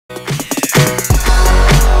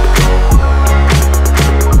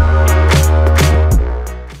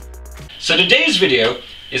So today's video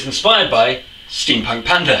is inspired by Steampunk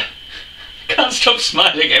Panda. Can't stop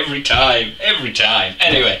smiling every time.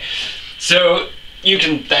 Anyway, so you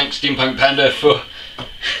can thank Steampunk Panda for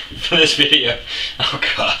this video. Oh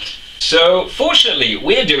god. So fortunately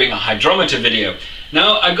we're doing a hydrometer video.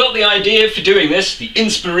 Now I got the idea for doing this, the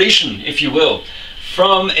inspiration if you will,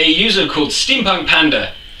 from a user called Steampunk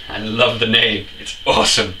Panda. I love the name, it's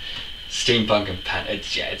awesome. Steampunk and Panda,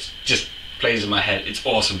 it's just plays in my head, it's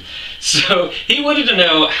awesome. So he wanted to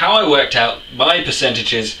know how I worked out my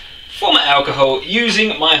percentages for my alcohol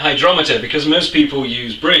using my hydrometer, because most people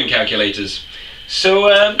use brewing calculators. So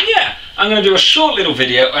yeah, I'm going to do a short little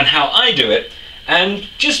video on how I do it, and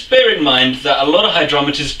just bear in mind that a lot of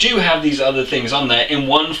hydrometers do have these other things on there in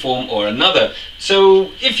one form or another. So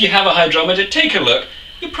if you have a hydrometer, take a look,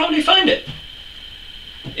 you'll probably find it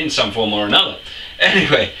in some form or another.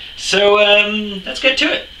 Anyway, so let's get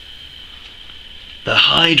to it. The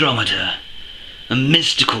hydrometer, a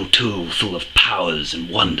mystical tool full of powers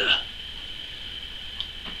and wonder.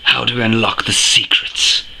 How to unlock the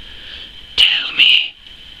secrets? Tell me.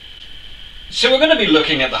 So we're going to be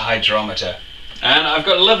looking at the hydrometer, and I've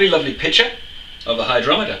got a lovely picture of the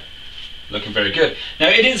hydrometer. Looking very good. Now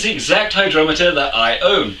it is the exact hydrometer that I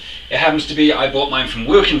own. It happens to be, I bought mine from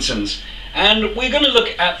Wilkinson's, and we're going to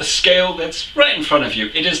look at the scale that's right in front of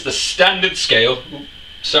you. It is the standard scale. Ooh,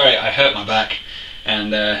 sorry, I hurt my back,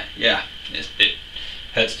 and yeah, it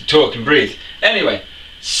hurts to talk and breathe. Anyway,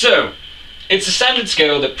 so it's a standard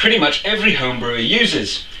scale that pretty much every homebrewer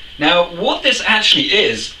uses. Now what this actually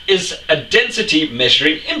is a density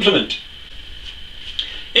measuring implement.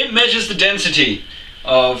 It measures the density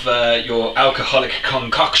of your alcoholic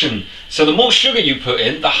concoction. So the more sugar you put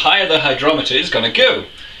in, the higher the hydrometer is going to go.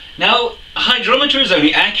 Now a hydrometer is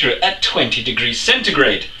only accurate at 20 degrees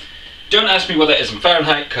centigrade. Don't ask me what that is in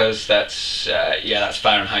Fahrenheit, because that's, yeah, that's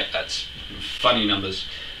Fahrenheit, that's funny numbers.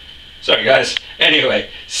 Sorry guys. Anyway,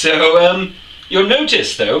 so you'll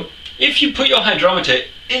notice though, if you put your hydrometer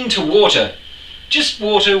into water, just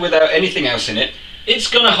water without anything else in it, it's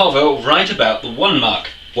going to hover right about the 1 mark,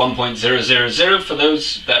 1.000 for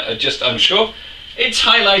those that are just unsure. It's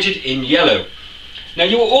highlighted in yellow. Now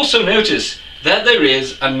you will also notice that there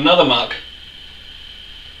is another mark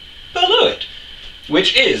below it,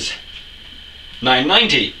 which is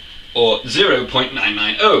 990 or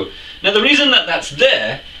 0.990. Now the reason that that's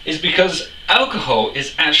there is because alcohol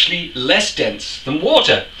is actually less dense than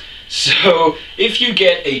water. So if you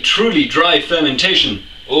get a truly dry fermentation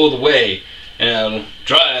all the way,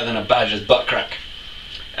 drier than a badger's butt crack,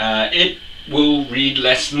 it will read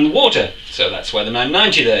less than water. So that's why the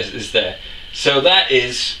 990 is there. So that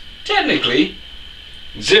is technically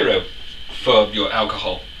 0 for your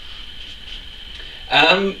alcohol.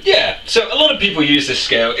 Yeah, so a lot of people use this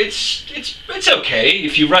scale. It's okay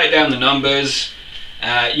if you write down the numbers.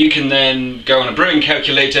 You can then go on a brewing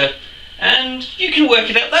calculator and you can work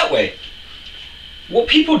it out that way. What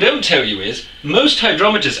people don't tell you is most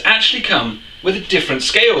hydrometers actually come with different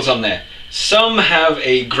scales on there. Some have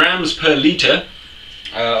a grams per litre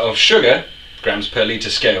of sugar, grams per litre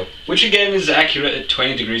scale, which again is accurate at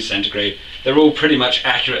 20 degrees centigrade. They're all pretty much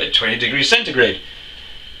accurate at 20 degrees centigrade.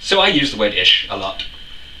 So I use the word ish a lot.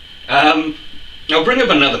 I'll bring up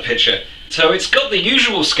another picture. So it's got the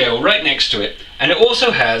usual scale right next to it, and it also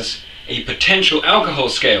has a potential alcohol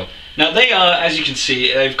scale. Now they are, as you can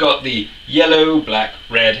see, they've got the yellow, black,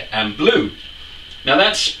 red and blue. Now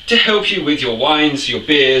that's to help you with your wines, your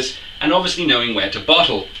beers, and obviously knowing where to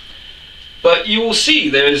bottle. But you will see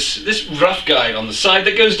there's this rough guide on the side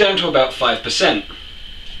that goes down to about 5%.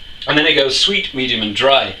 And then it goes sweet, medium and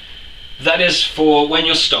dry. That is for when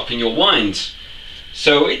you're stopping your wines.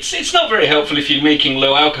 So it's not very helpful if you're making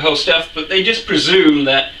low alcohol stuff, but they just presume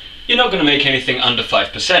that you're not going to make anything under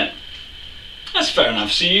 5%. That's fair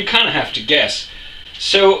enough, so you kind of have to guess.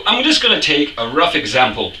 So I'm just going to take a rough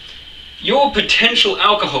example. Your potential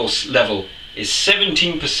alcohol level is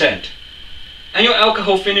 17%, and your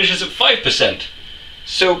alcohol finishes at 5%.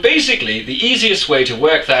 So basically, the easiest way to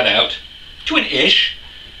work that out, to an ish,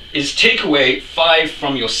 is take away 5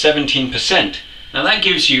 from your 17%. Now that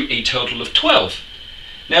gives you a total of 12.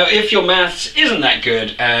 Now if your maths isn't that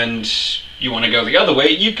good and you want to go the other way,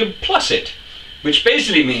 you can plus it, which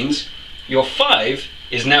basically means your 5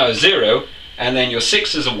 is now a 0, and then your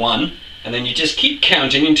 6 is a 1, and then you just keep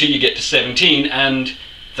counting until you get to 17, and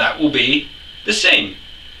that will be the same,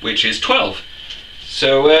 which is 12.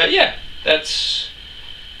 So yeah, that's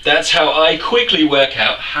how I quickly work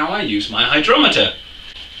out how I use my hydrometer.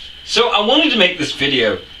 So I wanted to make this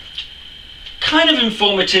video kind of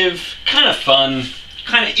informative, kind of fun,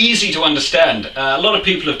 kind of easy to understand. A lot of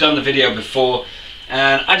people have done the video before,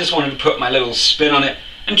 and I just wanted to put my little spin on it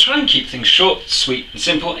and try and keep things short, sweet and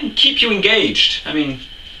simple and keep you engaged. I mean,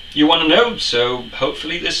 you want to know, so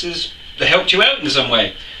hopefully this has helped you out in some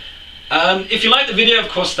way. If you like the video, of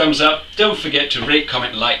course, thumbs up. Don't forget to rate,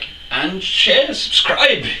 comment, like, and share,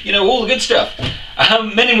 subscribe, you know, all the good stuff.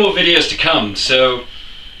 Many more videos to come, so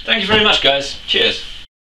thank you very much, guys. Cheers.